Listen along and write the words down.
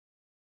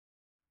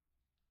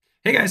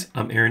Hey guys,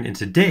 I'm Aaron, and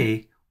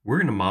today we're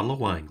going to model a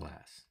wine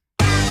glass.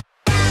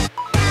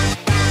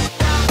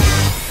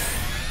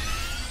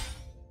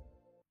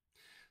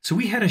 So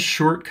we had a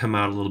short come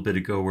out a little bit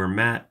ago where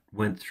Matt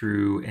went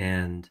through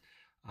and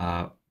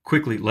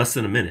quickly, less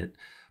than a minute,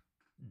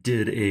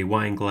 did a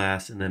wine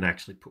glass and then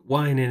actually put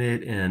wine in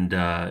it, and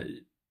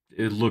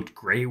it looked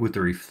great with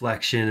the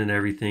reflection and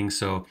everything.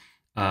 So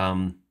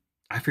I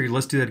figured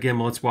let's do that again.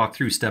 Let's walk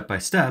through step by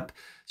step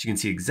so you can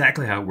see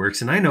exactly how it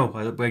works. And I know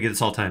I get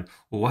this all the time.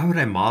 Well, why would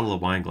I model a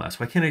wine glass?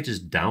 Why can't I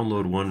just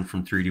download one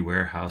from 3D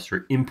Warehouse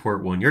or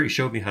import one? You already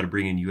showed me how to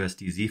bring in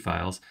USDZ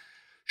files.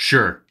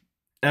 Sure,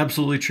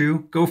 absolutely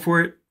true. Go for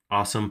it.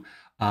 Awesome.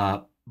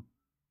 But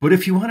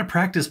if you want to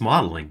practice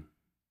modeling,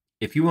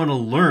 if you want to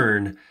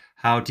learn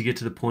how to get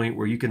to the point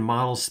where you can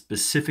model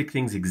specific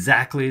things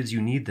exactly as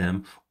you need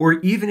them, or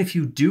even if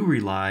you do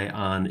rely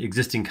on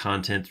existing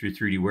content through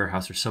 3D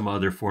Warehouse or some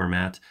other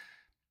format,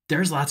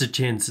 there's lots of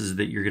chances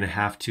that you're going to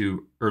have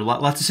to, or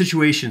lots of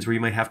situations where you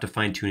might have to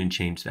fine tune and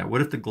change that.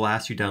 What if the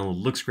glass you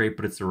download looks great,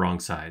 but it's the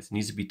wrong size? It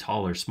needs to be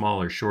taller,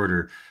 smaller,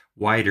 shorter,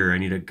 wider. I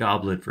need a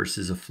goblet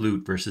versus a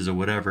flute versus a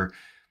whatever.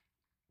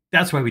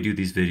 That's why we do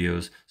these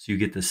videos, so you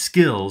get the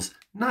skills,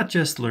 not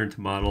just learn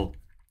to model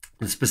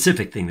the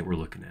specific thing that we're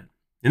looking at.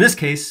 In this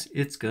case,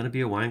 it's going to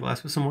be a wine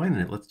glass with some wine in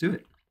it. Let's do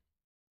it.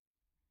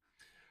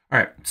 All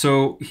right,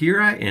 so here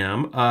I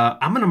am.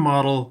 I'm going to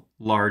model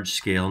large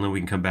scale, and then we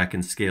can come back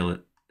and scale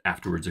it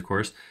afterwards, of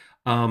course.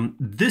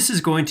 This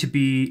is going to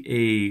be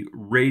a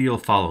radial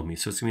follow me.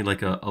 So it's going to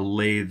be like a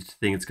lathed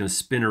thing. It's going to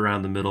spin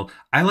around the middle.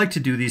 I like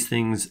to do these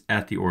things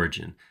at the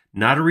origin.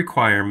 Not a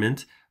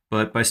requirement,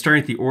 but by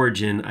starting at the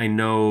origin, I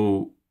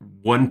know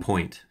one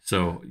point.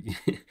 So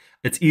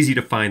it's easy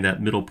to find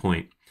that middle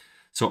point.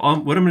 So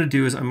what I'm going to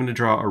do is I'm going to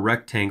draw a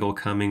rectangle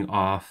coming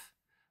off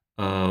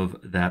of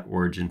that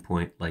origin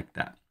point like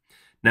that.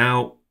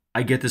 Now,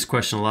 I get this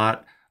question a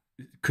lot.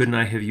 Couldn't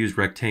I have used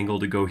rectangle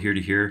to go here to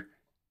here?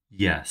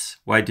 Yes.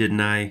 Why didn't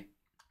I?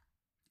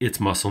 It's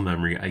muscle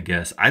memory, I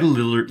guess. I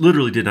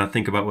literally did not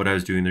think about what I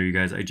was doing there, you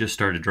guys. I just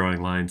started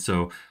drawing lines.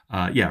 So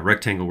yeah,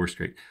 rectangle works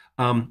great.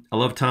 I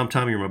love Tom.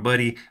 Tom, you're my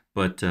buddy,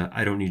 but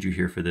I don't need you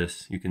here for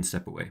this. You can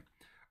step away.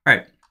 All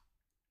right.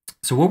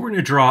 So what we're going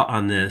to draw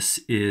on this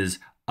is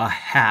a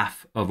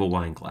half of a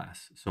wine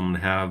glass. So I'm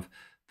going to have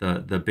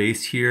the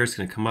base here. It's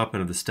going to come up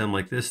and have the stem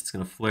like this. It's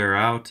going to flare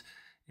out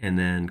and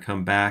then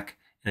come back.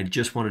 And I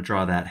just want to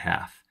draw that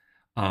half.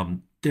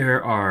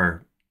 There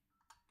are,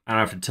 I don't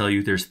have to tell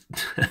you, there's,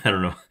 I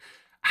don't know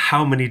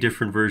how many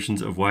different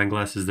versions of wine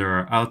glasses there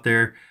are out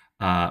there.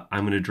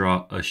 I'm going to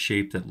draw a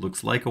shape that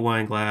looks like a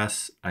wine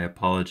glass. I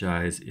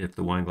apologize if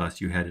the wine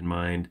glass you had in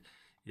mind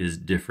is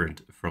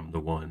different from the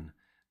one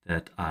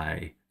that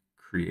I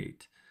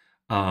create.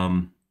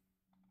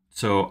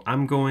 So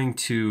I'm going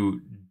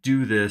to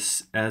do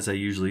this as I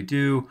usually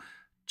do,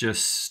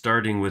 just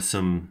starting with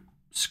some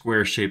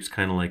square shapes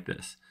kind of like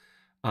this.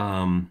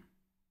 I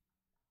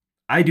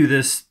do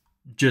this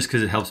just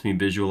because it helps me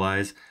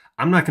visualize.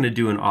 I'm not going to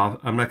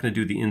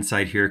do the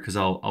inside here because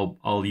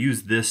I'll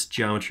use this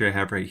geometry I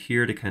have right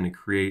here to kind of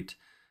create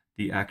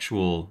the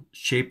actual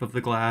shape of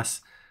the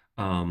glass.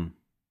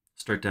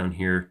 Start down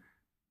here.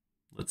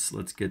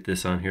 Let's get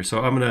this on here. So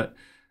I want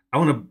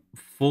to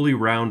fully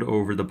round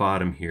over the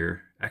bottom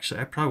here.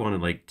 Actually, I probably want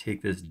to like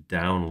take this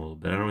down a little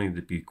bit. I don't need it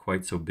to be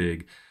quite so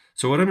big.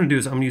 So what I'm going to do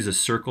is I'm going to use a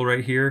circle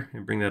right here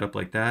and bring that up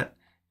like that.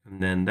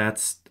 And then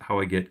that's how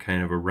I get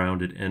kind of a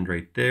rounded end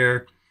right there.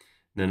 And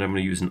then I'm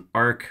going to use an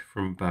arc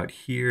from about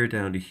here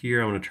down to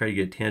here. I'm going to try to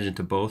get tangent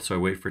to both, so I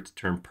wait for it to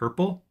turn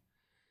purple.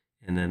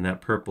 And then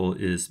that purple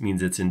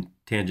means it's in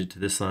tangent to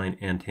this line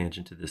and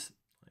tangent to this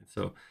line.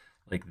 So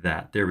like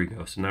that. There we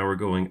go. So now we're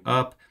going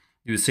up.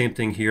 Do the same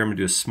thing here. I'm going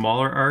to do a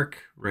smaller arc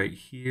right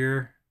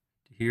here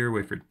to here.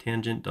 Wait for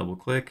tangent, double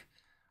click.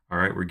 All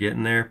right, we're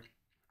getting there.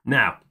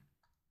 Now,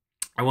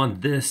 I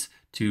want this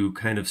to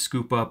kind of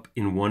scoop up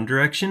in one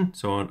direction.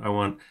 So I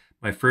want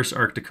my first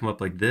arc to come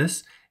up like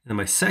this. And then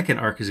my second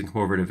arc is going to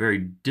come over at a very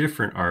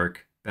different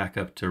arc back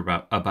up to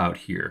about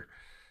here.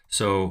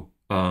 So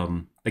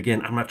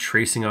again, I'm not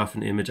tracing off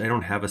an image. I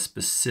don't have a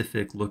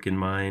specific look in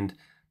mind,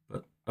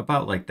 but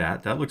about like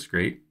that. That looks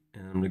great.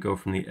 And I'm going to go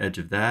from the edge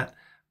of that.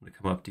 I'm going to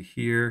come up to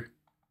here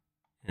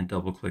and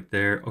double click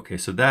there. Okay,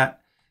 so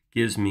that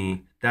gives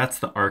me, that's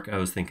the arc I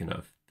was thinking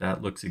of.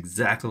 That looks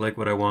exactly like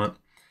what I want.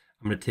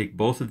 I'm going to take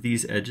both of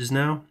these edges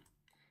now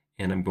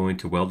and I'm going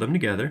to weld them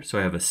together. So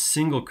I have a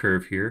single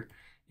curve here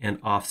and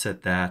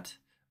offset that,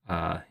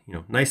 you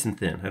know, nice and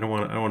thin. I don't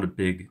want a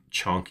big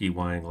chunky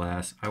wine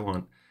glass. I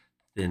want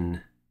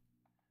thin,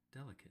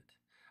 delicate.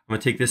 I'm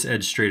going to take this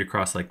edge straight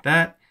across like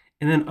that.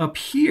 And then up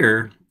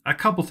here, a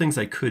couple things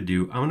I could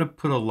do. I'm going to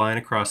put a line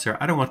across there.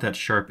 I don't want that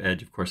sharp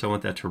edge, of course. I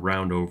want that to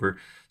round over.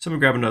 So I'm going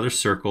to grab another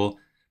circle,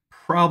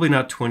 probably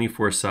not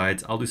 24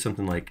 sides. I'll do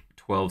something like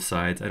 12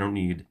 sides. I don't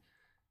need,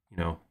 you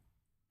know,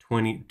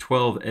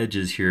 12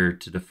 edges here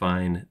to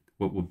define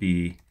what will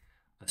be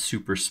a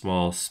super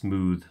small,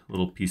 smooth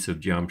little piece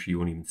of geometry you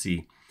won't even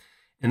see.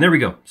 And there we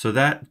go. So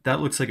that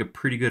looks like a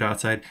pretty good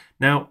outside.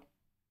 Now,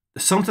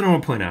 something I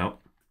want to point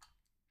out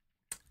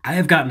I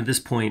have gotten to this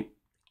point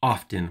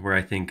often where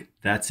I think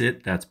that's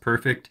it, that's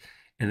perfect.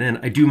 And then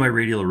I do my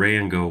radial array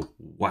and go,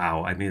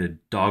 wow, I made a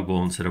dog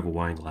bowl instead of a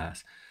wine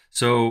glass.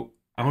 So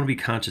I want to be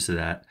conscious of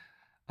that.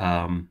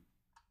 I'm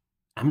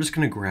just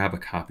going to grab a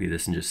copy of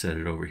this and just set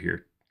it over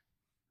here.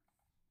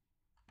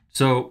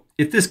 So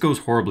if this goes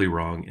horribly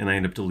wrong and I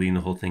end up deleting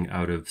the whole thing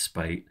out of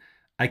spite,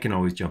 I can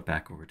always jump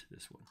back over to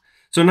this one.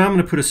 So now I'm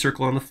going to put a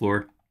circle on the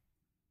floor.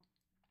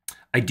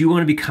 I do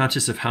want to be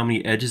conscious of how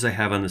many edges I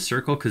have on the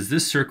circle, because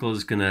this circle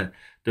is going to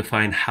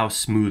define how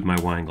smooth my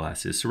wine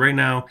glass is. So right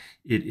now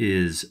it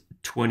is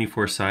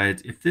 24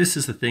 sides. If this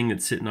is the thing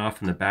that's sitting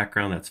off in the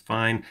background, that's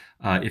fine.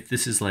 If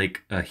this is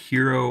like a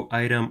hero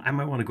item, I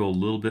might want to go a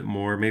little bit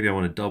more. Maybe I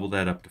want to double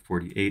that up to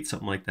 48,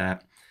 something like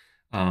that.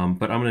 But I'm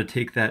going to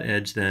take that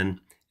edge then,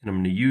 and I'm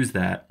going to use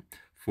that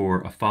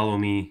for a follow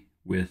me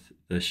with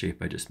the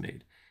shape I just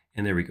made.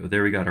 And there we go.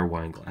 There we got our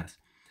wine glass.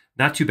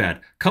 Not too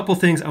bad. Couple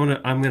things,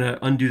 I'm gonna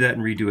undo that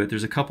and redo it.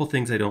 There's a couple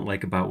things I don't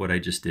like about what I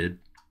just did.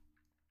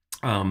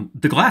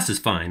 The glass is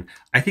fine.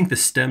 I think the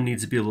stem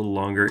needs to be a little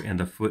longer and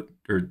the foot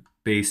or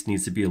base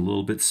needs to be a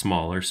little bit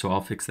smaller, so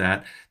I'll fix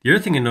that. The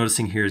other thing I'm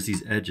noticing here is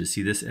these edges.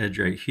 See this edge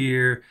right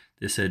here,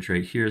 this edge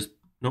right here is,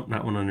 nope,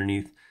 not one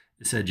underneath,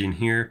 this edge in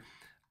here.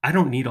 I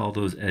don't need all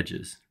those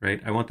edges,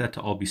 right? I want that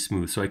to all be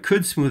smooth. So I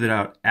could smooth it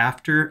out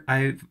after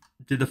I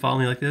did the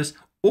following like this,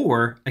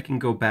 or I can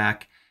go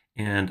back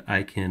and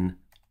I can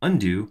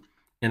undo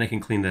and I can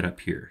clean that up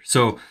here.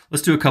 So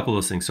let's do a couple of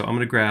those things. So I'm going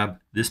to grab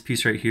this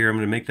piece right here. I'm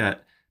going to make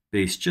that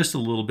base just a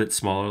little bit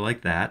smaller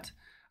like that.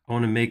 I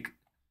want to make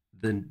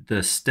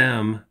the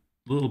stem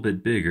a little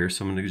bit bigger.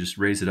 So I'm going to just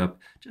raise it up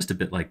just a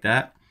bit like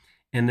that.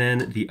 And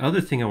then the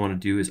other thing I want to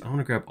do is I want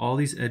to grab all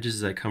these edges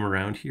as I come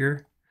around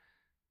here.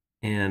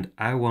 And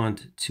I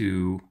want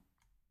to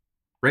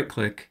right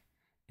click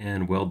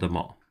and weld them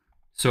all.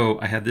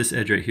 So I have this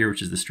edge right here,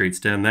 which is the straight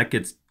stem. That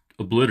gets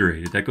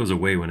obliterated. That goes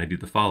away when I do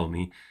the follow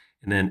me.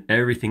 And then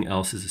everything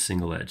else is a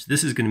single edge.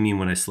 This is going to mean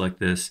when I select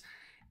this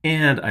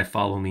and I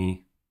follow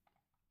me,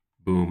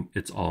 boom,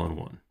 it's all in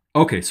one.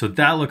 Okay, so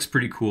that looks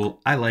pretty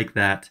cool. I like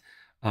that.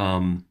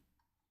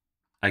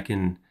 I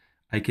can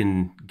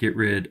get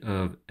rid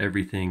of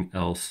everything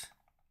else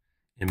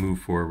and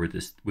move forward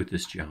with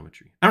this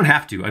geometry. I don't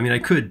have to. I mean, I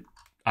could,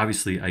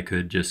 obviously I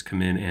could just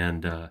come in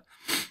and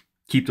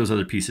keep those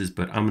other pieces,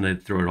 but I'm going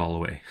to throw it all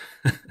away.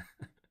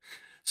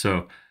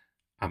 So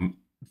I'm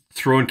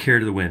throwing care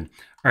to the wind.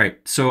 All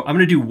right, so I'm going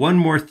to do one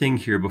more thing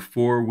here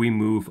before we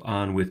move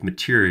on with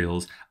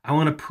materials. I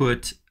want to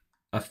put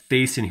a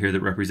face in here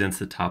that represents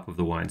the top of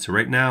the wine. So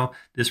right now,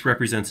 this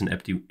represents an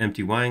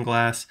empty wine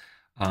glass.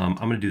 I'm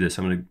going to do this.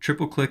 I'm going to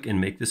triple click and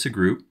make this a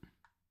group.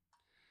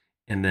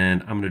 And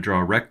then I'm going to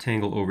draw a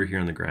rectangle over here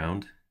on the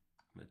ground.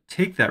 I'm going to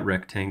take that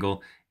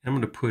rectangle and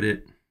I'm going to put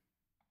it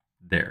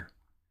there.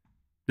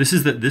 This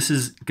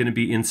is going to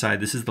be inside.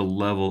 This is the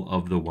level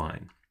of the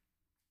wine.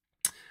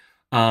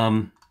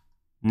 Now,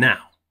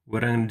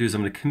 what I'm going to do is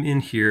I'm going to come in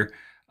here.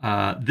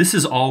 This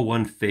is all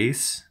one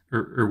face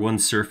or one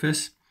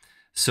surface.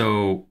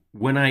 So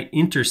when I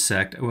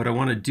intersect, what I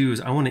want to do is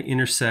I want to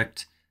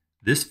intersect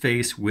this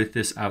face with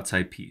this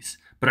outside piece.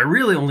 But I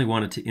really only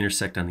want it to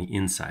intersect on the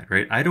inside,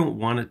 right? I don't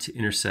want it to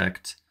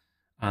intersect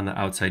on the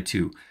outside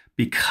too.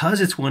 Because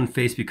it's one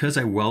face, because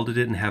I welded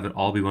it and have it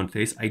all be one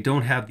face, I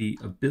don't have the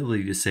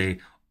ability to say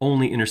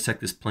only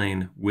intersect this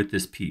plane with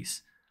this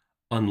piece,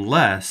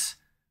 unless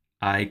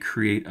I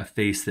create a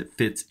face that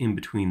fits in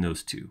between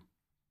those two.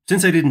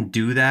 Since I didn't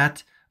do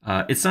that,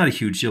 it's not a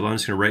huge deal. I'm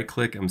just going to right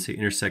click. I'm going to say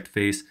intersect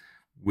face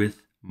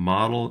with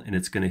model, and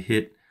it's going to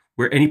hit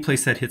where any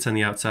place that hits on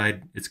the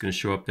outside, it's going to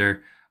show up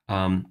there.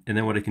 And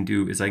then what I can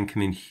do is I can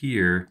come in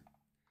here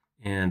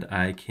and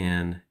I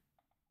can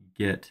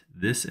get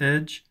this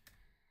edge.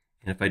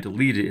 And if I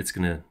delete it, it's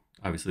going to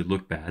obviously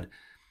look bad.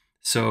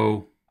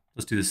 So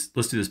let's do this.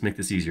 Let's do this. Make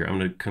this easier. I'm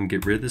going to come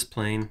get rid of this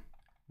plane. I'm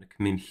going to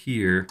come in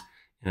here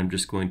and I'm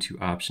just going to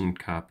option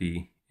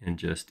copy and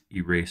just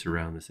erase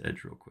around this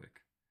edge real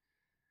quick.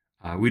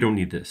 We don't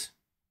need this.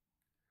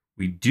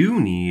 We do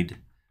need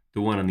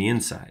the one on the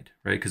inside,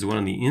 right? Because the one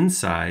on the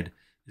inside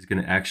is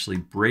going to actually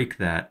break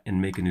that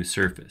and make a new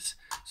surface.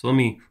 So let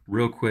me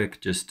real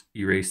quick just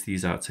erase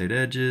these outside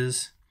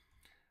edges.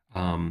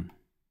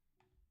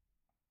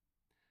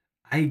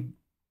 I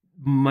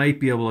might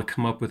be able to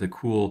come up with a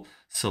cool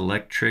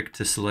select trick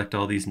to select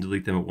all these and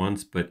delete them at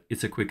once, but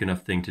it's a quick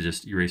enough thing to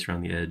just erase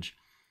around the edge.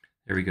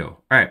 There we go.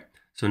 All right,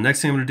 so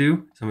next thing I'm going to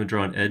do is I'm going to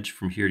draw an edge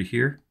from here to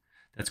here.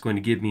 That's going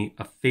to give me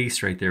a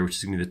face right there, which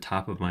is going to be the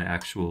top of my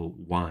actual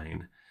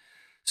wine.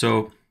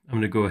 So I'm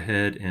going to go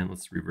ahead and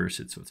let's reverse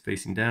it so it's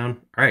facing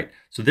down. All right,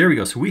 so there we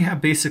go. So we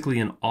have basically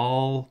an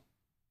all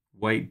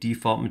white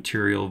default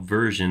material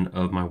version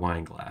of my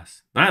wine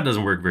glass. That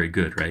doesn't work very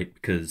good, right?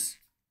 Because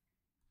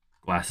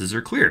glasses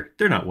are clear.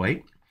 They're not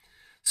white.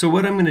 So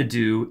what I'm going to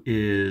do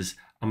is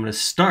I'm going to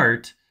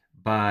start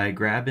by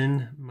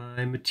grabbing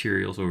my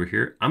materials over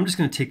here. I'm just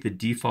going to take the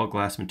default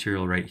glass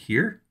material right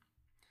here,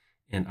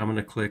 and I'm going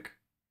to click,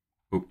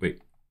 oh,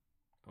 wait,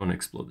 I want to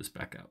explode this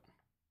back out.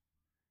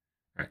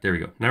 All right, there we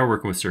go. Now we're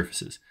working with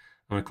surfaces.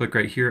 I'm going to click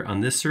right here on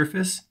this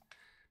surface.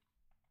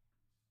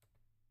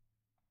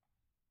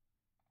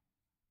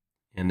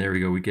 And there we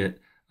go. We get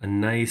a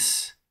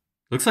nice,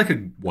 looks like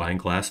a wine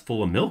glass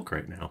full of milk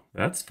right now.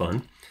 That's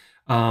fun.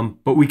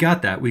 But we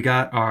got that. We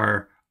got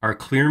our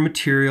clear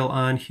material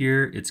on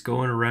here. It's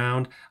going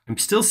around. I'm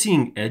still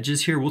seeing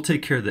edges here. We'll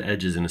take care of the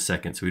edges in a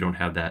second so we don't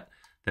have that.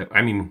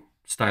 I mean,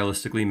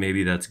 stylistically,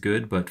 maybe that's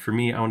good. But for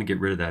me, I want to get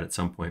rid of that at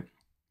some point.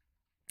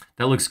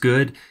 That looks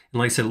good. And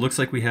like I said, it looks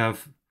like we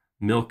have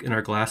milk in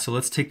our glass. So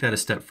let's take that a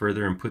step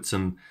further and put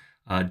some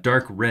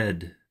dark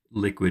red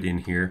liquid in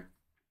here.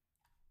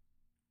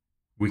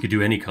 We could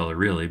do any color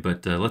really,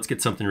 but let's get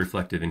something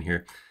reflective in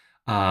here.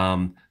 So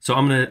I'm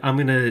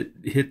gonna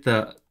hit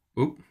the,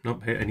 oh,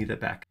 nope, hey, I need that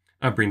back.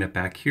 I'll bring that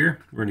back here.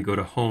 We're gonna go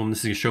to home. This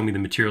is gonna show me the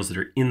materials that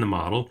are in the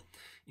model.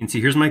 And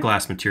see, here's my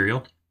glass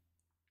material.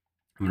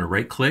 I'm gonna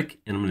right click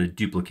and I'm gonna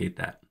duplicate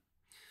that.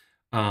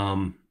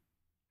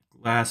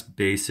 Glass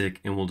basic,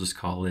 and we'll just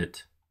call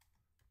it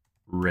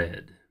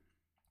red.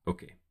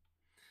 Okay.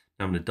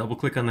 Now I'm gonna double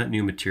click on that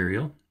new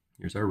material.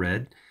 Here's our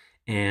red.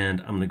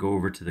 And I'm gonna go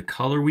over to the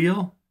color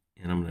wheel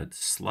and I'm going to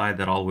slide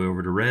that all the way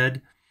over to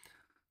red.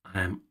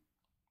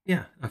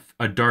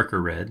 A darker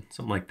red,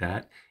 something like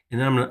that. And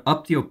then I'm going to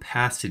up the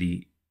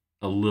opacity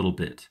a little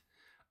bit.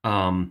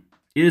 It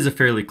is a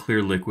fairly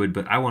clear liquid,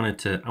 but I want it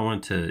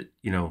to,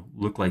 you know,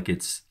 look like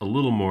it's a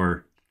little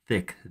more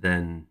thick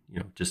than, you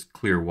know, just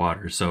clear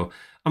water. So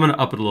I'm going to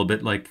up it a little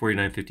bit, like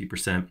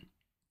 49–50%.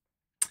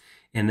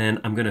 And then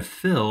I'm going to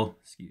fill,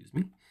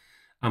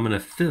 I'm going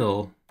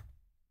to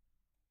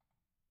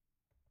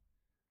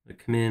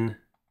come in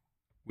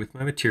with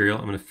my material,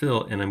 I'm going to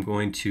fill, and I'm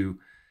going to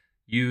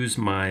use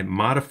my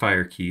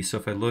modifier key. So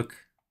if I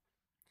look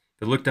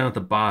down at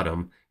the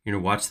bottom, you're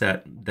going to watch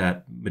that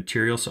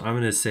material. So I'm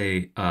going to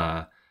say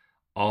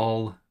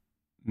all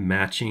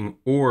matching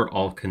or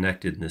all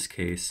connected in this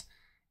case.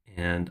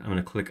 And I'm going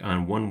to click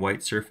on one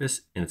white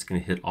surface and it's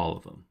going to hit all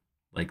of them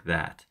like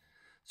that.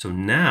 So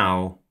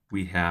now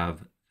we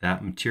have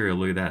that material.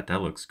 Look at that.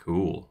 That looks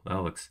cool.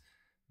 That looks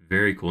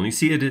very cool. And you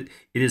see it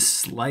is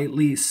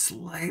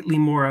slightly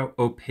more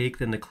opaque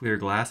than the clear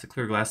glass. The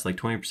clear glass is like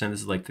 20%, this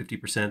is like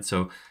 50%.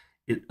 So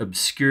it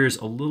obscures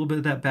a little bit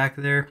of that back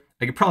there.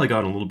 I could probably go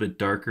on a little bit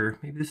darker.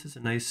 Maybe this is a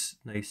nice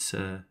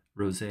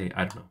rosé.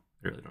 I don't know.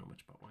 I really don't know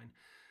much about wine.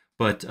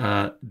 But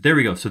there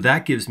we go. So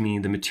that gives me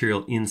the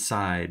material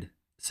inside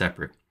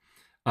separate.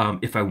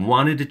 If I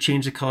wanted to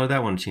change the color of that, I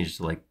want to change it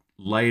to like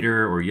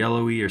lighter or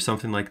yellowy or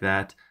something like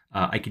that.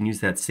 I can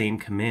use that same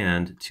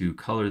command to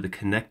color the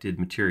connected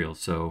material.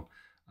 So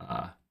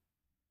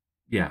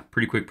yeah,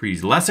 pretty quick, pretty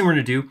easy. The last thing we're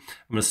going to do,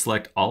 I'm going to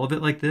select all of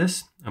it like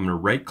this. I'm going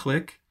to right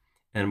click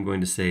and I'm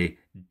going to say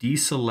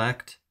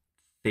deselect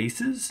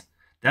faces.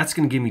 That's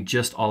going to give me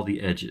just all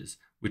the edges,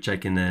 which I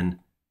can then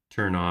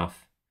turn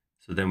off.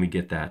 So then we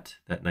get that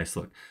nice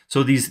look.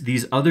 So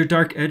these other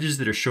dark edges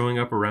that are showing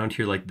up around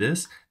here like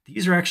this,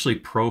 these are actually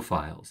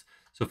profiles.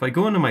 So if I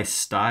go into my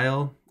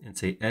style and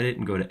say edit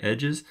and go to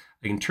edges,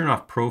 I can turn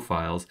off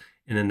profiles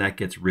and then that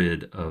gets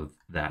rid of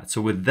that.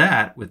 So with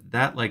that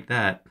like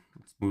that,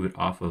 let's move it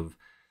off of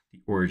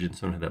the origin so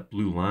I don't have that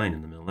blue line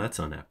in the middle. That's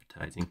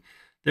unappetizing.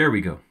 There we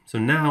go. So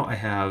now I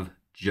have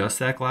just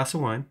that glass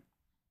of wine,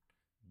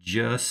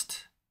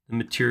 just the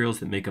materials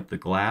that make up the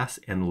glass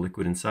and the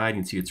liquid inside. You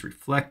can see it's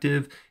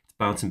reflective, it's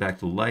bouncing back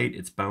the light,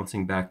 it's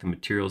bouncing back the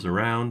materials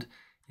around.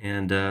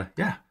 And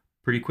yeah,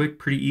 pretty quick,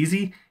 pretty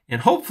easy.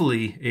 And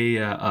hopefully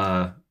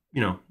you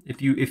know,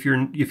 if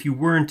you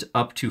weren't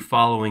up to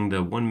following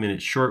the 1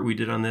 minute short we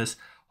did on this,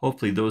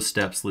 hopefully those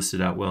steps listed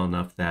out well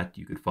enough that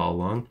you could follow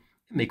along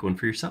and make one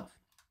for yourself.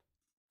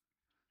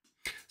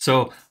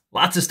 So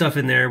lots of stuff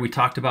in there. We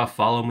talked about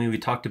follow me. We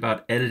talked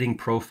about editing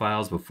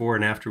profiles before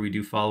and after we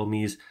do follow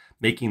me's,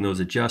 making those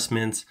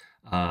adjustments,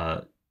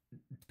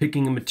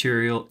 picking a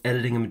material,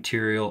 editing a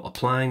material,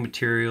 applying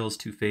materials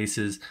to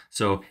faces.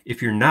 So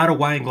if you're not a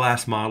wine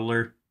glass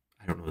modeler,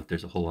 I don't know if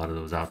there's a whole lot of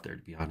those out there,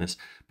 to be honest.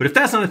 But if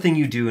that's not a thing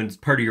you do and it's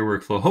part of your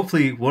workflow,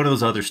 hopefully one of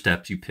those other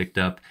steps you picked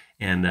up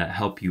and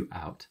help you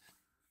out.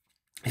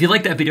 If you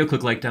like that video,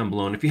 click like down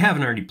below. And if you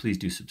haven't already, please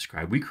do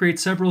subscribe. We create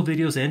several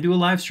videos and do a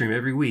live stream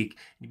every week.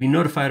 You'll be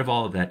notified of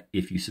all of that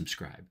if you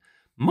subscribe.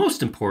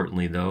 Most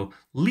importantly, though,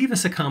 leave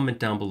us a comment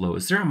down below.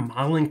 Is there a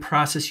modeling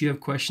process you have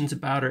questions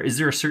about? Or is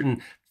there a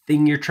certain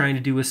thing you're trying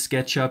to do with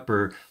SketchUp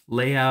or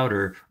layout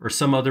or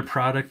some other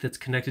product that's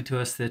connected to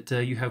us that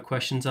you have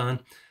questions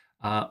on?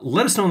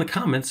 Let us know in the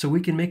comments so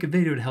we can make a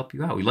video to help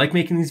you out. We like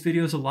making these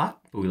videos a lot,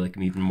 but we like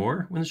them even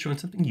more when it's showing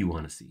something you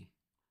want to see.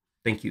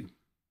 Thank you.